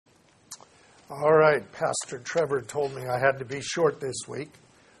All right, Pastor Trevor told me I had to be short this week.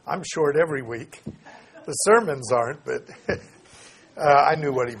 I'm short every week. The sermons aren't, but I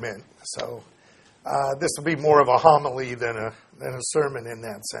knew what he meant. So this will be more of a homily than a sermon in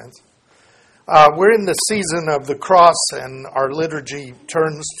that sense. We're in the season of the cross, and our liturgy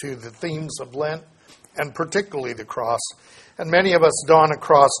turns to the themes of Lent, and particularly the cross. And many of us don a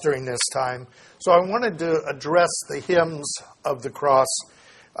cross during this time. So I wanted to address the hymns of the cross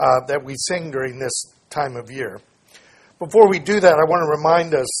that we sing during this time of year. Before we do that, I want to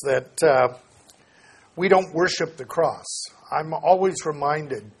remind us that we don't worship the cross. I'm always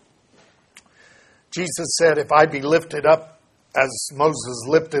reminded, Jesus said, if I be lifted up as Moses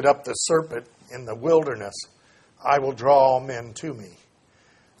lifted up the serpent in the wilderness, I will draw all men to me.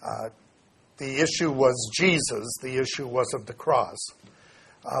 The issue was Jesus. The issue wasn't the cross.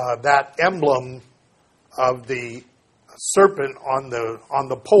 That emblem of the serpent on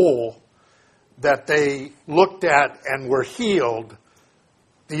the pole that they looked at and were healed,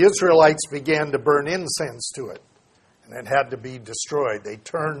 the Israelites began to burn incense to it, and it had to be destroyed. They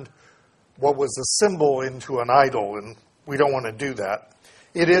turned what was a symbol into an idol, and we don't want to do that.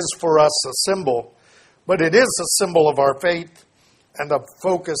 It is for us a symbol, but it is a symbol of our faith and the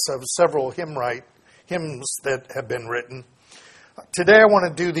focus of several hymns that have been written. Today I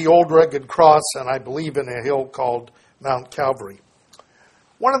want to do the Old Rugged Cross, and I believe in a hill called Mount Calvary.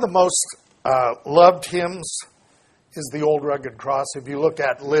 One of the most loved hymns is the Old Rugged Cross. If you look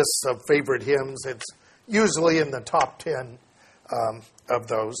at lists of favorite hymns, it's usually in the top 10 of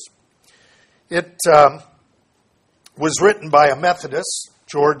those. It was written by a Methodist,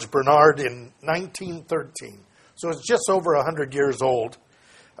 George Bernard, in 1913. So it's just over 100 years old.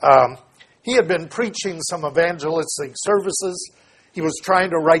 He had been preaching some evangelistic services. He was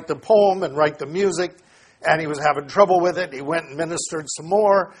trying to write the poem and write the music, and he was having trouble with it. He went and ministered some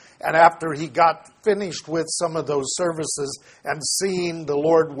more, and after he got finished with some of those services and seeing the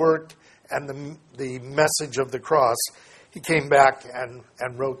Lord work and the message of the cross, he came back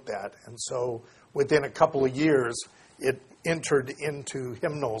and wrote that. And so within a couple of years, it entered into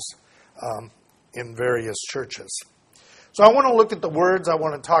hymnals in various churches. So I want to look at the words. I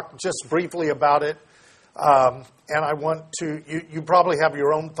want to talk just briefly about it. And I want to, you probably have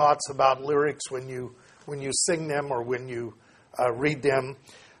your own thoughts about lyrics when you sing them or when you read them.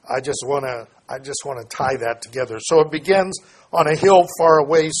 I just want to tie that together. So it begins, on a hill far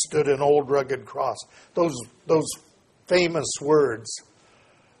away stood an old rugged cross. Those famous words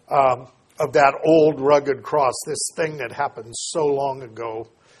of that old rugged cross, this thing that happened so long ago,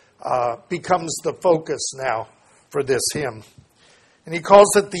 becomes the focus now for this hymn. And he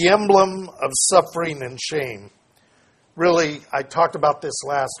calls it the emblem of suffering and shame. Really, I talked about this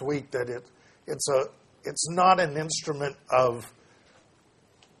last week, that it's not an instrument of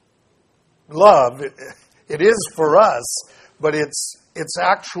love. It is for us, but its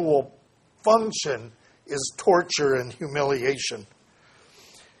actual function is torture and humiliation.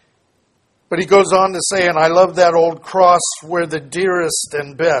 But he goes on to say, and I love that old cross where the dearest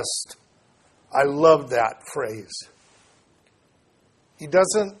and best. I love that phrase. He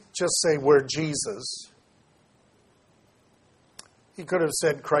doesn't just say where Jesus. He could have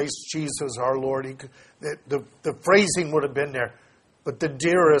said Christ Jesus our Lord. The phrasing would have been there. But the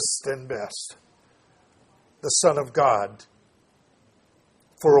dearest and best, the Son of God,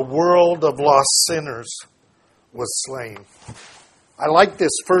 for a world of lost sinners was slain. I like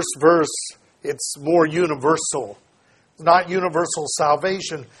this first verse. It's more universal. Not universal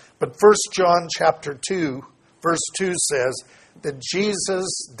salvation, but 1 John chapter 2, verse 2 says that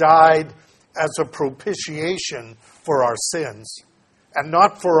Jesus died as a propitiation for our sins. And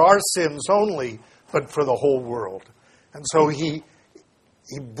not for our sins only, but for the whole world. And so he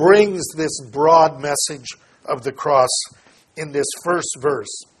brings this broad message of the cross in this first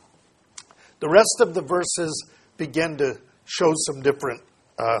verse. The rest of the verses begin to show some different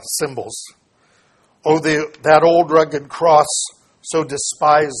symbols. Oh, that old rugged cross, so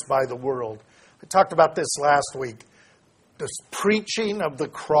despised by the world. I talked about this last week. The preaching of the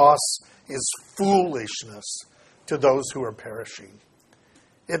cross is foolishness to those who are perishing.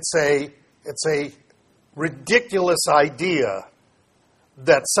 It's a ridiculous idea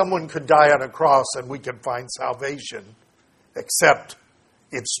that someone could die on a cross and we could find salvation, except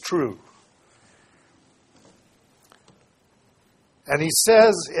it's true. And he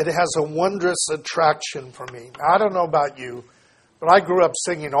says it has a wondrous attraction for me. Now, I don't know about you, but I grew up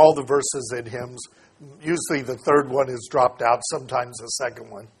singing all the verses in hymns. Usually the third one is dropped out, sometimes the second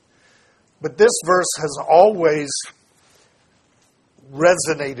one. But this verse has always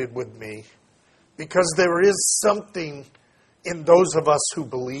resonated with me because there is something in those of us who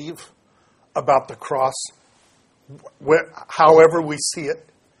believe about the cross, however we see it,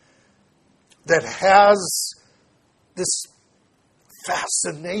 that has this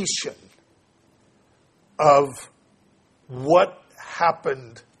fascination of what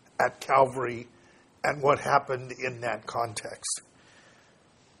happened at Calvary and what happened in that context.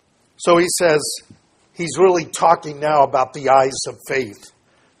 So he says, he's really talking now about the eyes of faith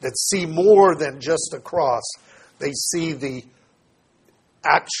that see more than just a cross. They see the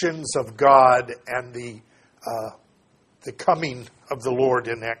actions of God and the coming of the Lord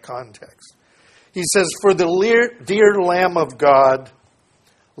in that context. He says, for the dear Lamb of God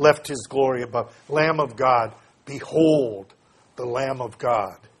left his glory above. Lamb of God, behold the Lamb of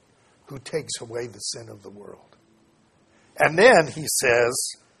God who takes away the sin of the world. And then he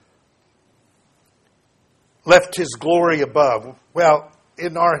says, left his glory above. Well,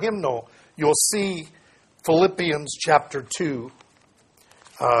 in our hymnal, you'll see Philippians chapter 2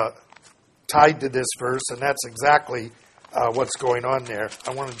 tied to this verse, and that's exactly what's going on there.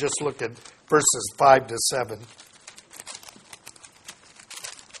 I want to just look at verses 5 to 7.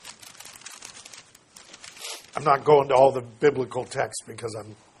 I'm not going to all the biblical text because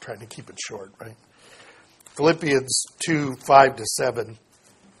I'm trying to keep it short, right? Philippians 2, 5 to 7. It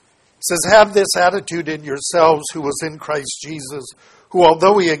says, have this attitude in yourselves who was in Christ Jesus, who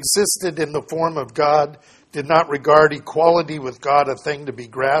although he existed in the form of God, did not regard equality with God a thing to be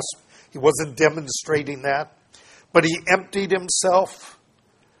grasped. He wasn't demonstrating that. But he emptied himself,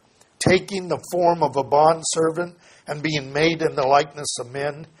 taking the form of a bondservant and being made in the likeness of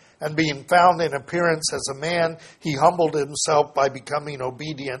men, and being found in appearance as a man, he humbled himself by becoming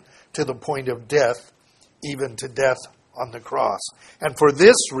obedient to the point of death, even to death on the cross. And for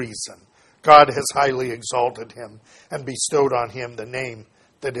this reason, God has highly exalted him and bestowed on him the name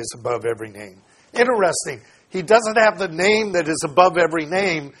that is above every name. Interesting. He doesn't have the name that is above every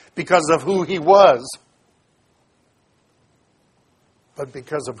name because of who he was, but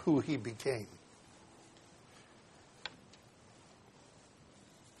because of who he became.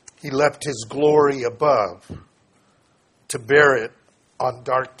 He left his glory above to bear it on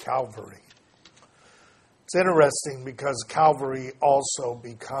dark Calvary. It's interesting because Calvary also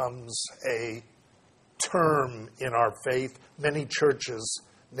becomes a term in our faith. Many churches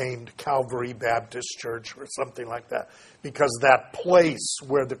named Calvary Baptist Church or something like that, because that place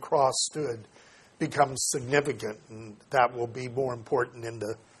where the cross stood becomes significant, and that will be more important in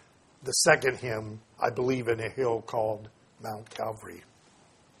the second hymn, I believe, in a hill called Mount Calvary.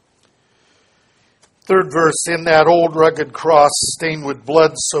 Third verse, in that old rugged cross stained with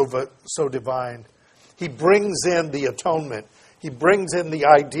blood so divine, he brings in the atonement. He brings in the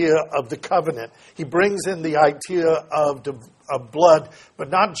idea of the covenant. He brings in the idea of blood,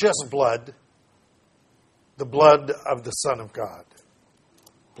 but not just blood, the blood of the Son of God.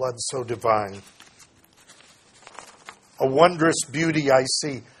 Blood so divine. A wondrous beauty I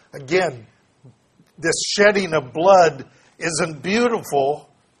see. Again, this shedding of blood isn't beautiful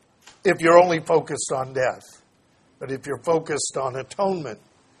if you're only focused on death. But if you're focused on atonement,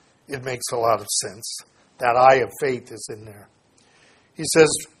 it makes a lot of sense. That eye of faith is in there. He says,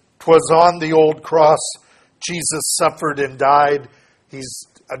 'twas on the old cross Jesus suffered and died. He's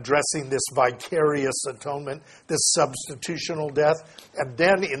addressing this vicarious atonement, this substitutional death. And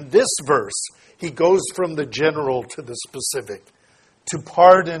then in this verse, he goes from the general to the specific. To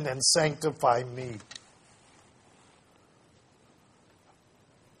pardon and sanctify me.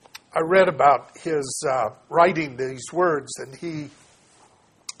 I read about his writing these words, and he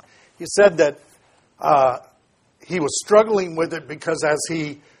said that he was struggling with it because as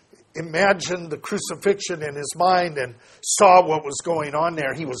he imagined the crucifixion in his mind and saw what was going on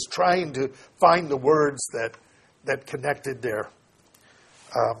there, he was trying to find the words that connected there.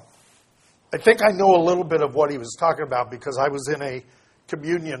 I think I know a little bit of what he was talking about because I was in a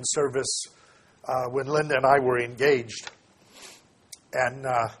communion service when Linda and I were engaged. And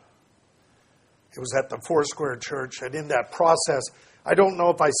it was at the Foursquare Church. And in that process, I don't know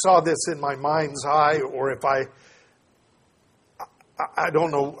if I saw this in my mind's eye or if I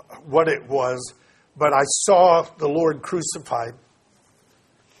don't know what it was, but I saw the Lord crucified.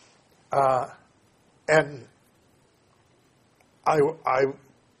 And I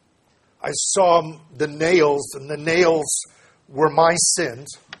saw the nails, and the nails were my sins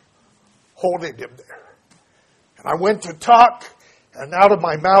holding him there. And I went to talk, and out of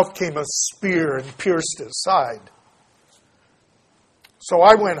my mouth came a spear and pierced his side. So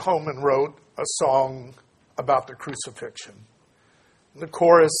I went home and wrote a song about the crucifixion. The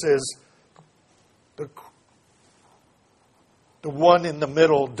chorus is, the one in the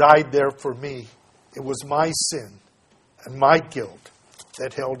middle died there for me. It was my sin and my guilt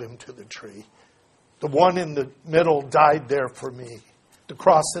that held him to the tree. The one in the middle died there for me. The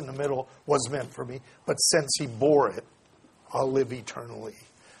cross in the middle was meant for me, but since he bore it, I'll live eternally.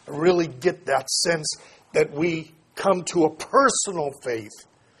 I really get that sense that we come to a personal faith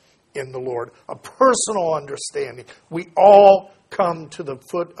in the Lord, a personal understanding. We all come to the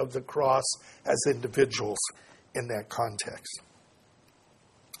foot of the cross as individuals in that context.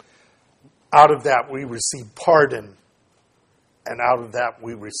 Out of that we receive pardon, and out of that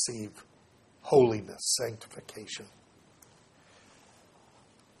we receive holiness, sanctification.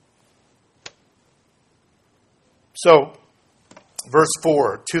 So, verse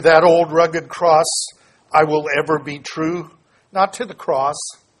 4, to that old rugged cross I will ever be true, not to the cross,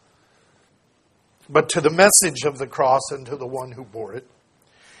 but to the message of the cross and to the one who bore it.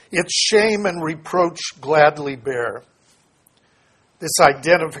 Its shame and reproach gladly bear. This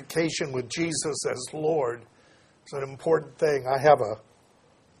identification with Jesus as Lord is an important thing. I have a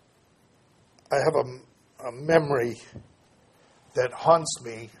memory that haunts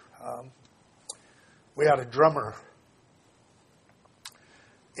me. We had a drummer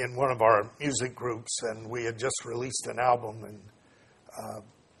in one of our music groups, and we had just released an album and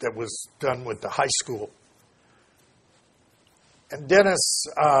that was done with the high school. And Dennis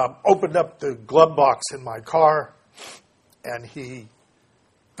opened up the glove box in my car, and he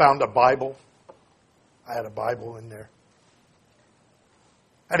found a Bible. I had a Bible in there.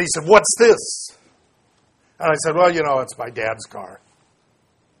 And he said, "What's this?" And I said, "Well, it's my dad's car."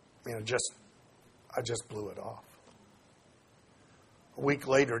 I just blew it off. A week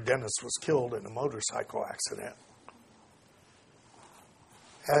later, Dennis was killed in a motorcycle accident.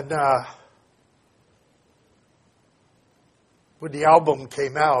 And when the album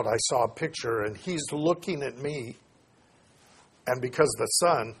came out, I saw a picture, and he's looking at me. And because of the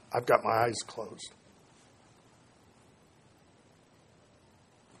sun, I've got my eyes closed.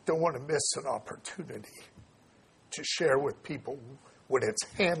 Don't want to miss an opportunity to share with people when it's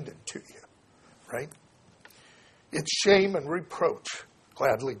handed to you, right? It's shame and reproach,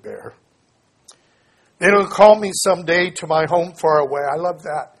 gladly bear. They'll call me someday to my home far away. I love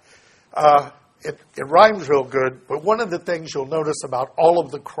that. It rhymes real good, but one of the things you'll notice about all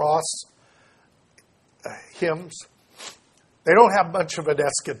of the cross hymns, they don't have much of an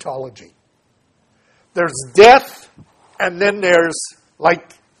eschatology. There's death, and then there's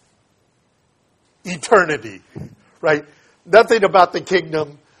eternity, right? Nothing about the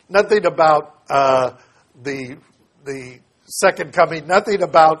kingdom, nothing about the second coming, nothing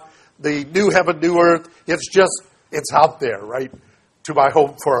about the new heaven, new earth. It's out there, right? To my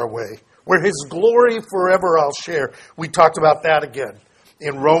home far away, where his glory forever I'll share. We talked about that again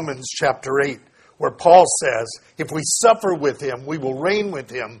in Romans chapter 8, where Paul says, if we suffer with him, we will reign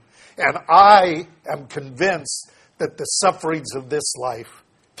with him. And I am convinced that the sufferings of this life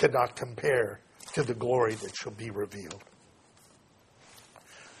cannot compare to the glory that shall be revealed.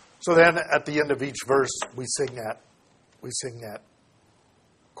 So then at the end of each verse, we sing that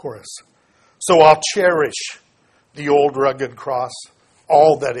chorus. So I'll cherish the old rugged cross,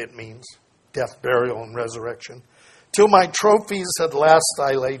 all that it means, death, burial, and resurrection, till my trophies at last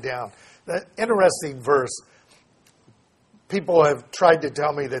I lay down. That interesting verse. People have tried to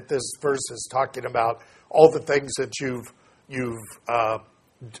tell me that this verse is talking about all the things that you've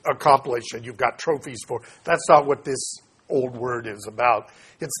accomplished and you've got trophies for. That's not what this old word is about.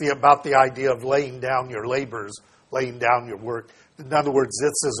 It's about the idea of laying down your labors, laying down your work. In other words,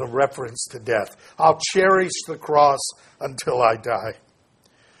 this is a reference to death. I'll cherish the cross until I die.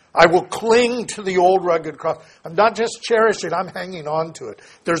 I will cling to the old rugged cross. I'm not just cherishing, I'm hanging on to it.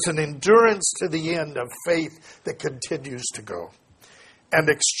 There's an endurance to the end of faith that continues to go. And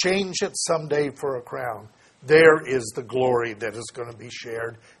exchange it someday for a crown. There is the glory that is going to be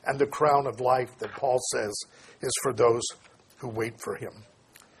shared, and the crown of life that Paul says is for those who wait for him.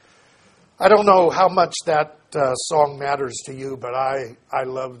 I don't know how much that song matters to you, but I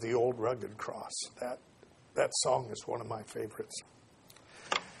love the old rugged cross. That song is one of my favorites.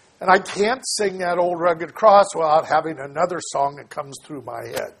 And I can't sing that old rugged cross without having another song that comes through my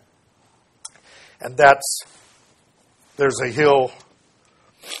head. And there's a hill,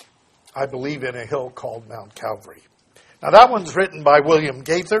 I believe in a hill called Mount Calvary. Now that one's written by William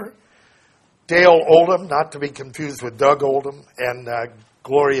Gaither, Dale Oldham, not to be confused with Doug Oldham, and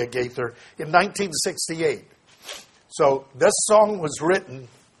Gloria Gaither in 1968. So this song was written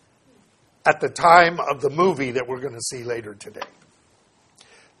at the time of the movie that we're going to see later today.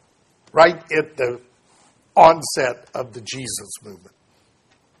 Right at the onset of the Jesus movement.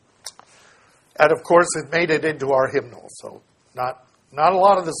 And of course it made it into our hymnal. So not a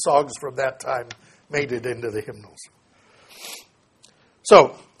lot of the songs from that time made it into the hymnals.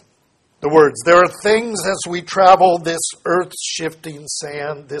 So, the words, there are things as we travel this earth-shifting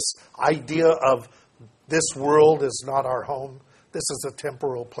sand, this idea of this world is not our home, this is a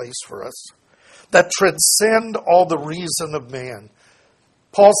temporal place for us, that transcend all the reason of man.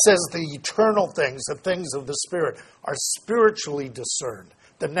 Paul says the eternal things, the things of the Spirit, are spiritually discerned.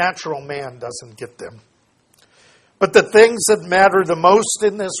 The natural man doesn't get them. But the things that matter the most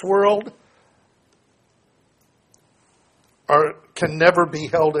in this world can never be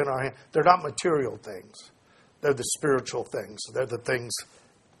held in our hand. They're not material things. They're the spiritual things. They're the things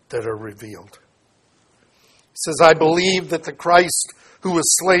that are revealed. He says, I believe that the Christ who was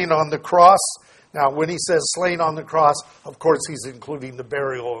slain on the cross. Now, when he says slain on the cross, of course he's including the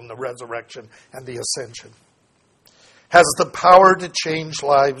burial and the resurrection and the ascension, has the power to change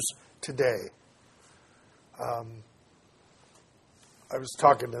lives today. I was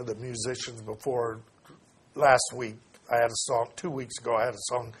talking to the musicians before last week. I had a song, 2 weeks ago, I had a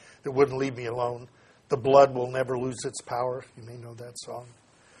song that wouldn't leave me alone. The blood will never lose its power. You may know that song.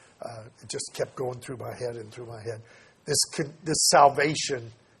 It just kept going through my head and through my head. This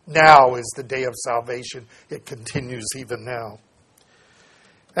salvation now is the day of salvation. It continues even now.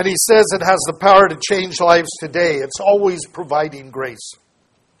 And he says it has the power to change lives today. It's always providing grace.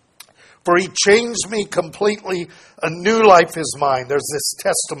 For he changed me completely. A new life is mine. There's this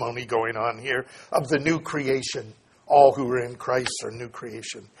testimony going on here of the new creation. All who are in Christ are new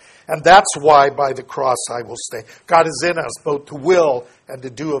creation. And that's why by the cross I will stay. God is in us both to will and to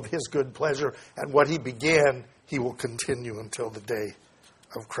do of his good pleasure. And what he began, he will continue until the day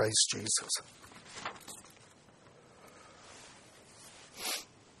of Christ Jesus.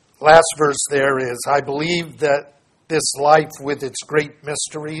 Last verse there is, I believe that this life with its great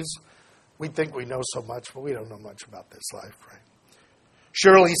mysteries, we think we know so much, but we don't know much about this life, right?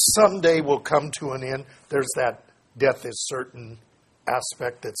 Surely someday will come to an end. There's that death is certain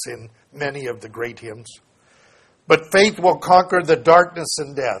aspect that's in many of the great hymns. But faith will conquer the darkness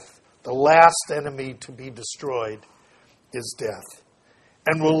and death. The last enemy to be destroyed is death.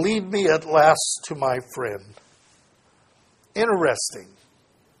 And will lead me at last to my friend. Interesting.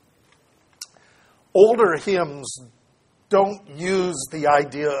 Older hymns don't use the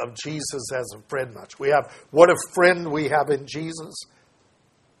idea of Jesus as a friend much. We have, what a friend we have in Jesus.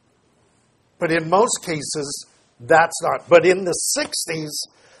 But in most cases, that's not. But in the 60s,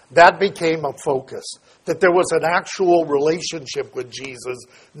 that became a focus. That there was an actual relationship with Jesus,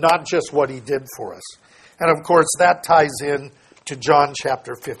 not just what he did for us. And of course, that ties in to John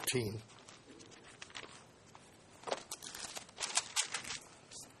chapter 15.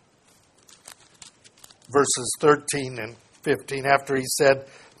 Verses 13 and 15, after he said,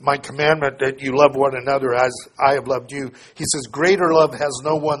 my commandment that you love one another as I have loved you. He says, greater love has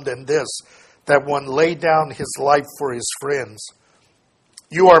no one than this, that one lay down his life for his friends.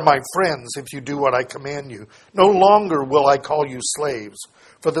 You are my friends if you do what I command you. No longer will I call you slaves,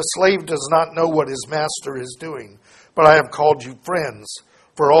 for the slave does not know what his master is doing. But I have called you friends,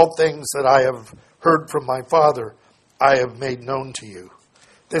 for all things that I have heard from my Father, I have made known to you.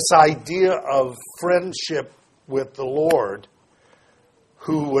 This idea of friendship with the Lord,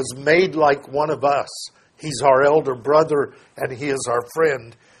 who was made like one of us, he's our elder brother and he is our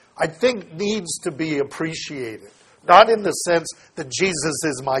friend, I think needs to be appreciated. Not in the sense that Jesus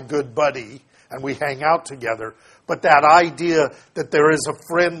is my good buddy and we hang out together, but that idea that there is a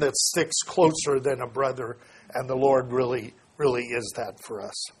friend that sticks closer than a brother, and the Lord really, really is that for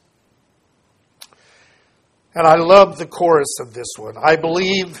us. And I love the chorus of this one. I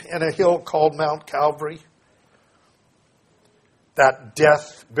believe in a hill called Mount Calvary, that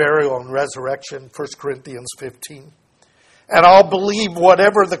death, burial, and resurrection, 1 Corinthians 15. And I'll believe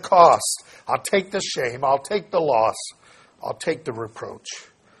whatever the cost. I'll take the shame. I'll take the loss. I'll take the reproach.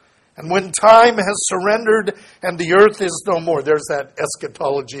 And when time has surrendered and the earth is no more, there's that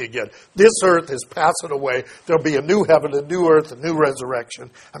eschatology again. This earth is passing away. There'll be a new heaven, a new earth, a new resurrection.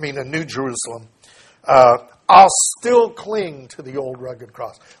 A new Jerusalem. I'll still cling to the old rugged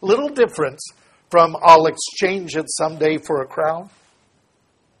cross. Little difference from I'll exchange it someday for a crown.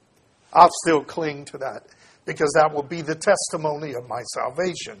 I'll still cling to that, because that will be the testimony of my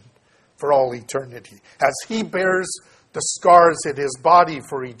salvation for all eternity. As he bears the scars in his body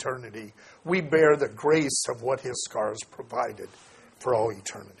for eternity, we bear the grace of what his scars provided for all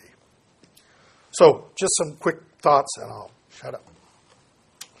eternity. So, just some quick thoughts and I'll shut up.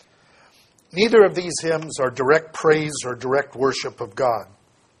 Neither of these hymns are direct praise or direct worship of God.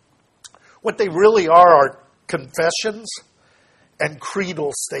 What they really are confessions and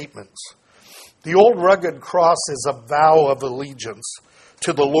creedal statements. The old rugged cross is a vow of allegiance.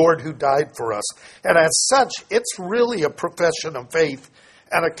 to the Lord who died for us. And as such, it's really a profession of faith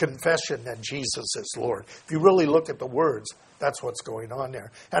and a confession that Jesus is Lord. If you really look at the words, that's what's going on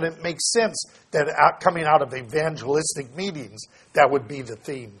there. And it makes sense that coming out of evangelistic meetings, that would be the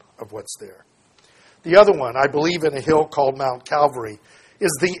theme of what's there. The other one, I believe in a hill called Mount Calvary,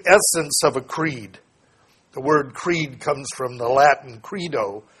 is the essence of a creed. The word creed comes from the Latin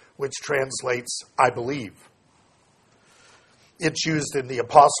credo, which translates, I believe. It's used in the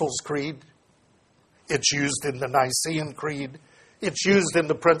Apostles' Creed. It's used in the Nicene Creed. It's used in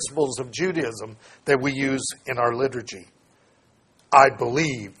the principles of Judaism that we use in our liturgy. I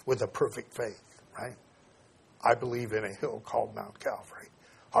believe with a perfect faith, right? I believe in a hill called Mount Calvary.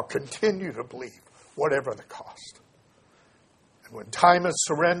 I'll continue to believe, whatever the cost. And when time is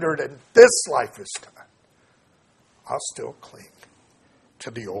surrendered and this life is done, I'll still cling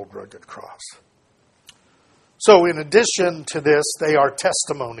to the old rugged cross. So in addition to this, they are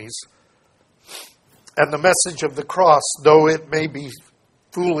testimonies. And the message of the cross, though it may be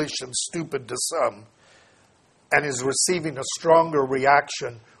foolish and stupid to some, and is receiving a stronger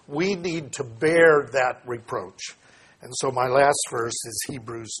reaction, we need to bear that reproach. And so my last verse is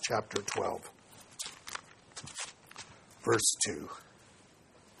Hebrews chapter 12, verse 2.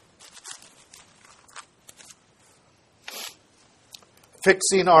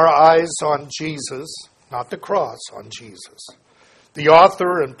 Fixing our eyes on Jesus, not the cross, on Jesus, the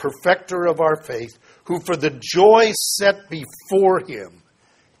author and perfecter of our faith, who for the joy set before him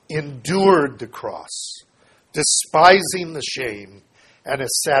endured the cross, despising the shame, and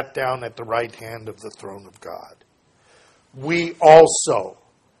has sat down at the right hand of the throne of God. We also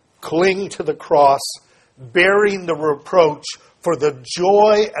cling to the cross, bearing the reproach for the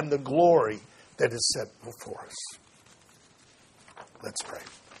joy and the glory that is set before us. Let's pray.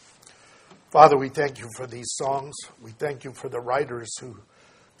 Father, we thank you for these songs. We thank you for the writers who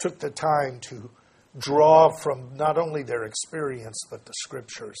took the time to draw from not only their experience, but the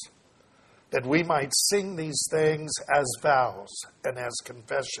Scriptures, that we might sing these things as vows and as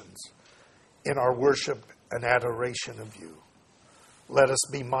confessions in our worship and adoration of you. Let us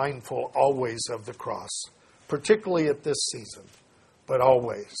be mindful always of the cross, particularly at this season, but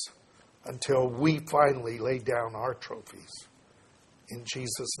always until we finally lay down our trophies. In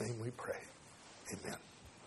Jesus' name we pray. Amen.